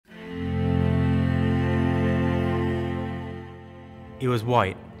It was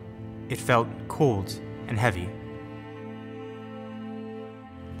white. It felt cold and heavy.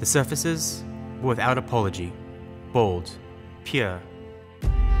 The surfaces were without apology, bold, pure,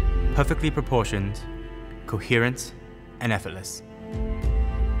 perfectly proportioned, coherent, and effortless.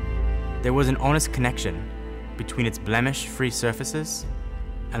 There was an honest connection between its blemish-free surfaces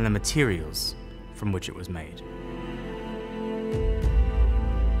and the materials from which it was made.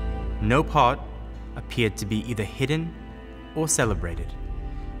 No part appeared to be either hidden or celebrated,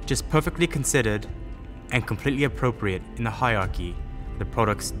 just perfectly considered and completely appropriate in the hierarchy of the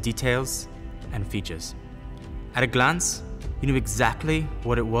product's details and features. At a glance, you knew exactly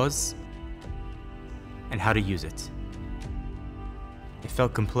what it was and how to use it. It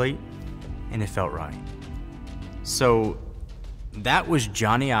felt complete and it felt right. So that was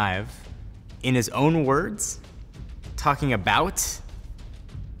Johnny Ive, in his own words, talking about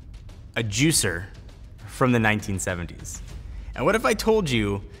a juicer from the 1970s. And what if I told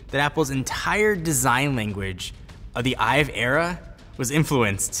you that Apple's entire design language of the Ive era was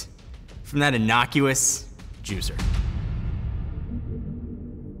influenced from that innocuous juicer?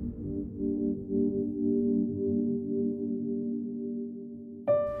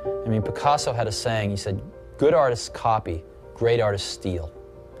 I mean, Picasso had a saying, he said, good artists copy, great artists steal.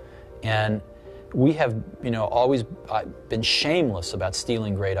 And we have, always been shameless about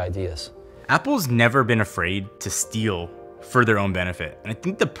stealing great ideas. Apple's never been afraid to steal for their own benefit. And I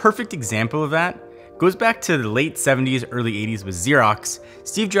think the perfect example of that goes back to the late 70s, early 80s with Xerox.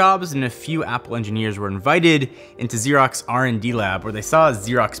 Steve Jobs and a few Apple engineers were invited into Xerox R&D lab where they saw a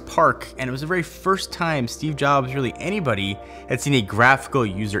Xerox Park, and it was the very first time Steve Jobs, really anybody, had seen a graphical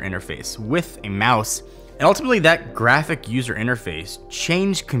user interface with a mouse. And ultimately that graphic user interface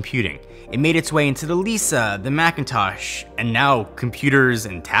changed computing. It made its way into the Lisa, the Macintosh, and now computers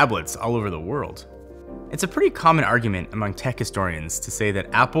and tablets all over the world. It's a pretty common argument among tech historians to say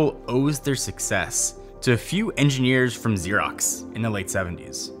that Apple owes their success to a few engineers from Xerox in the late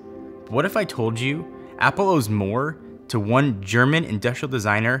 70s. But what if I told you Apple owes more to one German industrial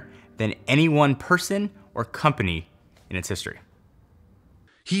designer than any one person or company in its history?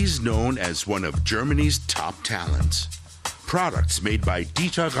 He's known as one of Germany's top talents. Products made by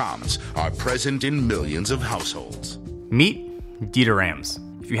Dieter Rams are present in millions of households. Meet Dieter Rams.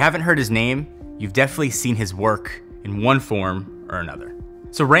 If you haven't heard his name, you've definitely seen his work in one form or another.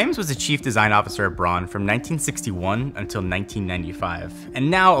 So Rams was the chief design officer at Braun from 1961 until 1995. And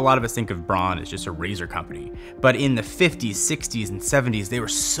now a lot of us think of Braun as just a razor company. But in the 50s, 60s, and 70s, they were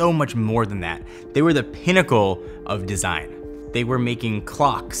so much more than that. They were the pinnacle of design. They were making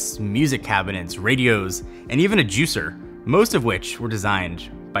clocks, music cabinets, radios, and even a juicer, most of which were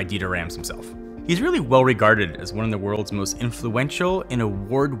designed by Dieter Rams himself. He's really well regarded as one of the world's most influential and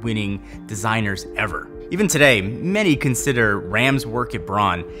award-winning designers ever. Even today, many consider Rams' work at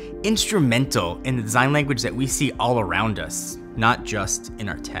Braun instrumental in the design language that we see all around us, not just in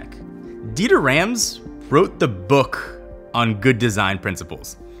our tech. Dieter Rams wrote the book on good design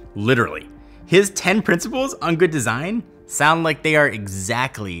principles, literally. His 10 principles on good design sound like they are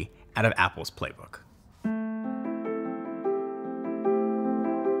exactly out of Apple's playbook.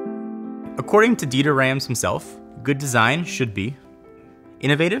 According to Dieter Rams himself, good design should be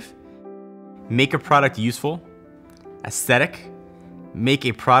innovative, make a product useful, aesthetic, make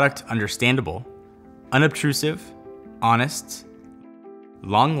a product understandable, unobtrusive, honest,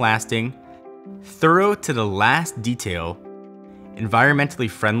 long-lasting, thorough to the last detail, environmentally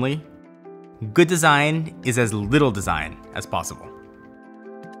friendly. Good design is as little design as possible.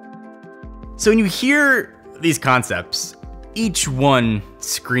 So when you hear these concepts, each one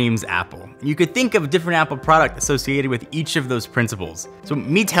screams Apple. You could think of a different Apple product associated with each of those principles. So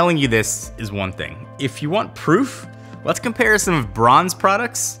me telling you this is one thing. If you want proof, let's compare some of Braun's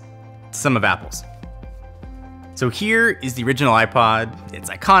products to some of Apple's. So here is the original iPod. It's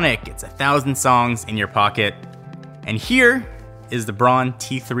iconic, it's 1,000 songs in your pocket. And here is the Braun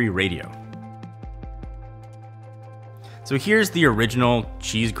T3 radio. So here's the original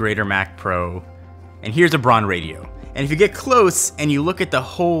cheese grater Mac Pro, and here's a Braun radio. And if you get close and you look at the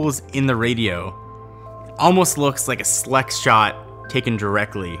holes in the radio, it almost looks like a select shot taken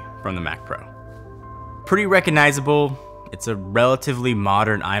directly from the Mac Pro. Pretty recognizable. It's a relatively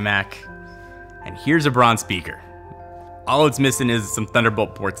modern iMac. And here's a Braun speaker. All it's missing is some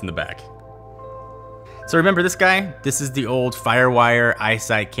Thunderbolt ports in the back. So remember this guy? This is the old Firewire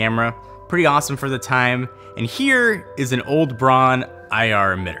iSight camera. Pretty awesome for the time. And here is an old Braun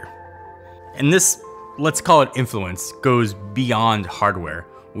IR emitter. And this, let's call it influence, goes beyond hardware.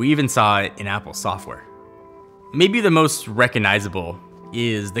 We even saw it in Apple software. Maybe the most recognizable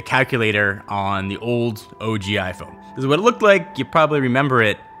is the calculator on the old OG iPhone. This is what it looked like, you probably remember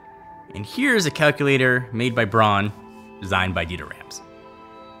it. And here's a calculator made by Braun, designed by Dieter Rams.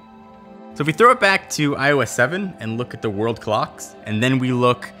 So if we throw it back to iOS 7 and look at the world clocks, and then we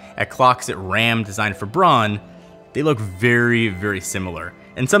look at clocks that Ram designed for Braun, they look very, very similar.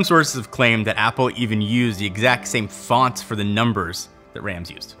 And some sources have claimed that Apple even used the exact same font for the numbers that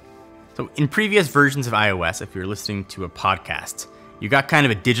Rams used. So in previous versions of iOS, if you're listening to a podcast, you got kind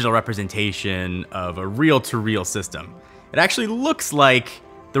of a digital representation of a reel-to-reel system. It actually looks like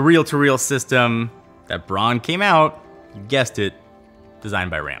the reel-to-reel system that Braun came out, you guessed it, designed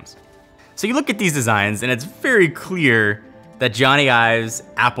by Rams. So you look at these designs and it's very clear that Johnny Ive's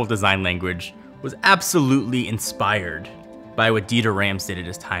Apple design language was absolutely inspired by what Dieter Rams did at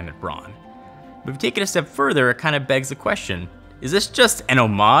his time at Braun. But if you take it a step further, it kind of begs the question, is this just an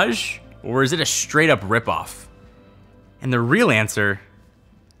homage or is it a straight up ripoff? And the real answer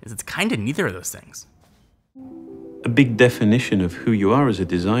is it's kind of neither of those things. A big definition of who you are as a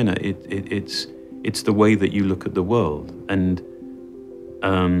designer, it's the way that you look at the world. And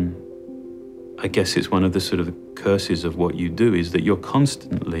I guess it's one of the sort of curses of what you do is that you're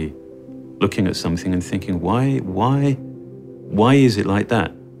constantly looking at something and thinking, why is it like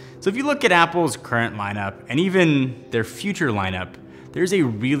that? So if you look at Apple's current lineup and even their future lineup, there's a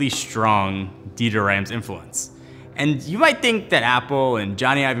really strong Dieter Rams influence. And you might think that Apple and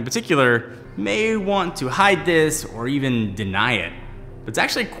Johnny Ive in particular may want to hide this or even deny it, but it's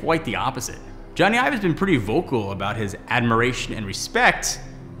actually quite the opposite. Johnny Ive has been pretty vocal about his admiration and respect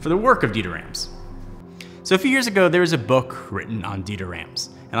for the work of Dieter Rams. So a few years ago, there was a book written on Dieter Rams,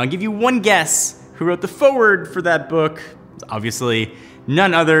 and I'll give you one guess who wrote the foreword for that book. It's obviously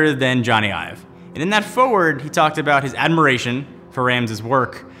none other than Johnny Ive. And in that foreword, he talked about his admiration for Rams'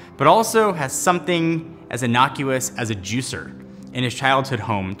 work, but also has something as innocuous as a juicer in his childhood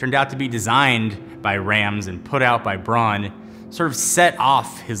home turned out to be designed by Rams and put out by Braun, sort of set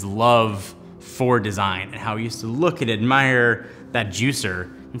off his love for design and how he used to look and admire that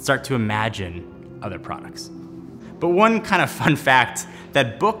juicer and start to imagine other products. But one kind of fun fact,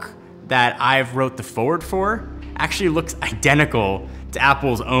 that book that Ive wrote the foreword for actually looks identical to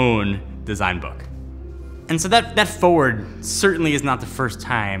Apple's own design book. And so that foreword certainly is not the first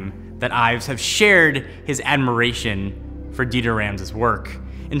time that Ives have shared his admiration for Dieter Rams' work.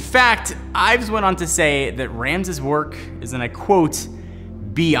 In fact, Ives went on to say that Rams' work is, and I quote,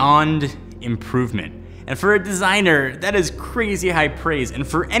 beyond improvement. And for a designer, that is crazy high praise. And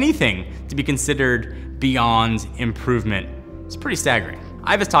for anything to be considered beyond improvement, it's pretty staggering.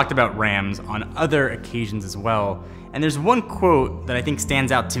 Ives has talked about Rams on other occasions as well. And there's one quote that I think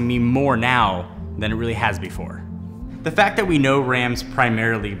stands out to me more now than it really has before. The fact that we know Rams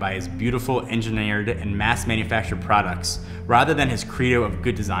primarily by his beautiful engineered and mass manufactured products, rather than his credo of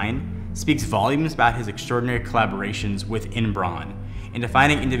good design, speaks volumes about his extraordinary collaborations within Braun. In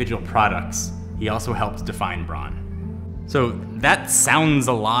defining individual products, he also helped define Braun. So that sounds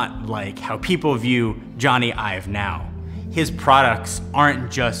a lot like how people view Johnny Ive now. His products aren't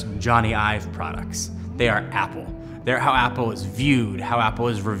just Johnny Ive products, they are Apple. They're how Apple is viewed, how Apple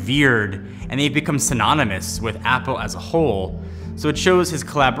is revered, and they've become synonymous with Apple as a whole. So it shows his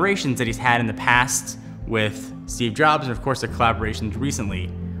collaborations that he's had in the past with Steve Jobs, and of course the collaborations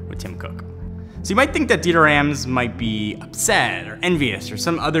recently with Tim Cook. So you might think that Dieter Rams might be upset or envious or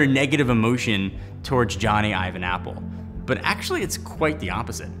some other negative emotion towards Johnny Ive and Apple. But actually it's quite the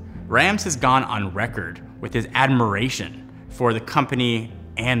opposite. Rams has gone on record with his admiration for the company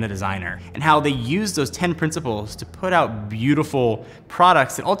and the designer, and how they used those 10 principles to put out beautiful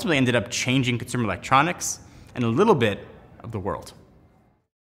products that ultimately ended up changing consumer electronics and a little bit of the world.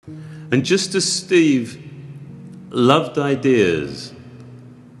 And just as Steve loved ideas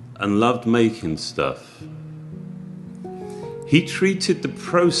and loved making stuff, he treated the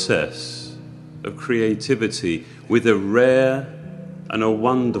process of creativity with a rare and a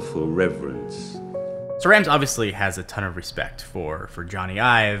wonderful reverence. So Rams obviously has a ton of respect for Johnny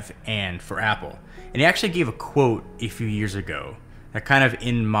Ive and for Apple. And he actually gave a quote a few years ago that kind of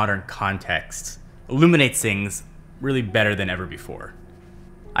in modern context illuminates things really better than ever before.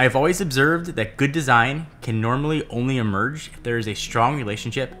 I have always observed that good design can normally only emerge if there is a strong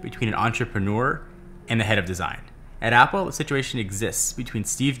relationship between an entrepreneur and the head of design. At Apple, the situation exists between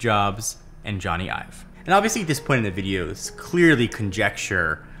Steve Jobs and Johnny Ive. And obviously at this point in the video, this is clearly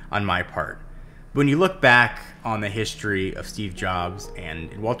conjecture on my part. When you look back on the history of Steve Jobs and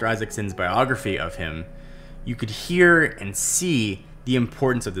in Walter Isaacson's biography of him, you could hear and see the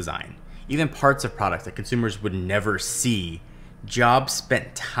importance of design. Even parts of products that consumers would never see, Jobs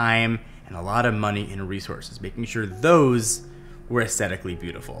spent time and a lot of money and resources making sure those were aesthetically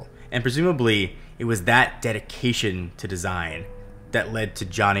beautiful. And presumably, it was that dedication to design that led to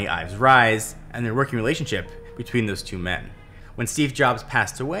Johnny Ive's rise and their working relationship between those two men. When Steve Jobs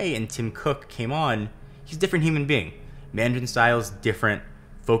passed away and Tim Cook came on, he's a different human being. Management style is different,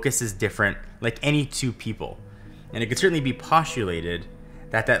 focus is different, like any two people. And it could certainly be postulated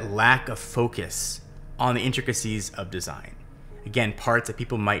that that lack of focus on the intricacies of design, again, parts that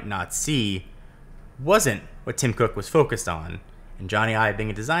people might not see, wasn't what Tim Cook was focused on. And Johnny Ive, being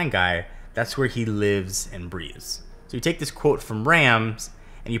a design guy, that's where he lives and breathes. So you take this quote from Rams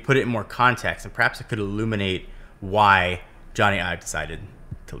and you put it in more context, and perhaps it could illuminate why Johnny Ive decided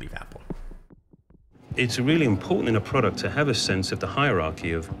to leave Apple. It's really important in a product to have a sense of the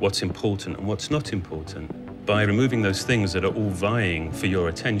hierarchy of what's important and what's not important by removing those things that are all vying for your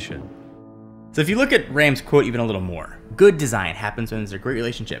attention. So if you look at Ram's quote even a little more, good design happens when there's a great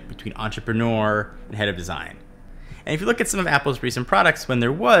relationship between entrepreneur and head of design. And if you look at some of Apple's recent products, when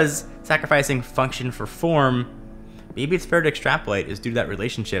there was sacrificing function for form, maybe it's fair to extrapolate is due to that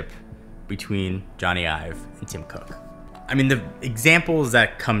relationship between Johnny Ive and Tim Cook. I mean, the examples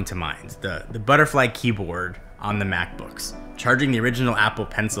that come to mind, the butterfly keyboard on the MacBooks, charging the original Apple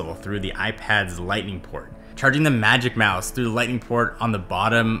Pencil through the iPad's Lightning port, charging the Magic Mouse through the Lightning port on the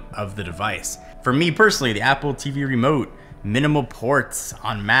bottom of the device. For me personally, the Apple TV remote, minimal ports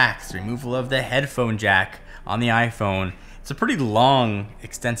on Macs, removal of the headphone jack on the iPhone. It's a pretty long,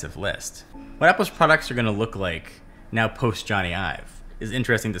 extensive list. What Apple's products are gonna look like now post Johnny Ive is an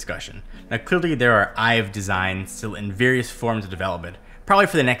interesting discussion. Now clearly there are Ive designs still in various forms of development, probably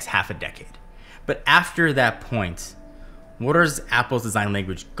for the next half a decade. But after that point, what is Apple's design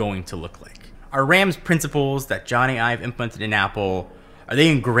language going to look like? Are Ram's principles that Johnny Ive implemented in Apple, are they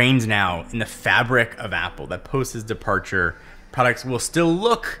ingrained now in the fabric of Apple that post his departure, products will still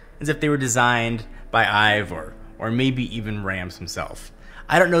look as if they were designed by Ive or maybe even Rams himself?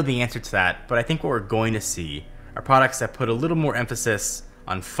 I don't know the answer to that, but I think what we're going to see are products that put a little more emphasis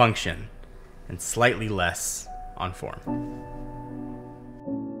on function and slightly less on form.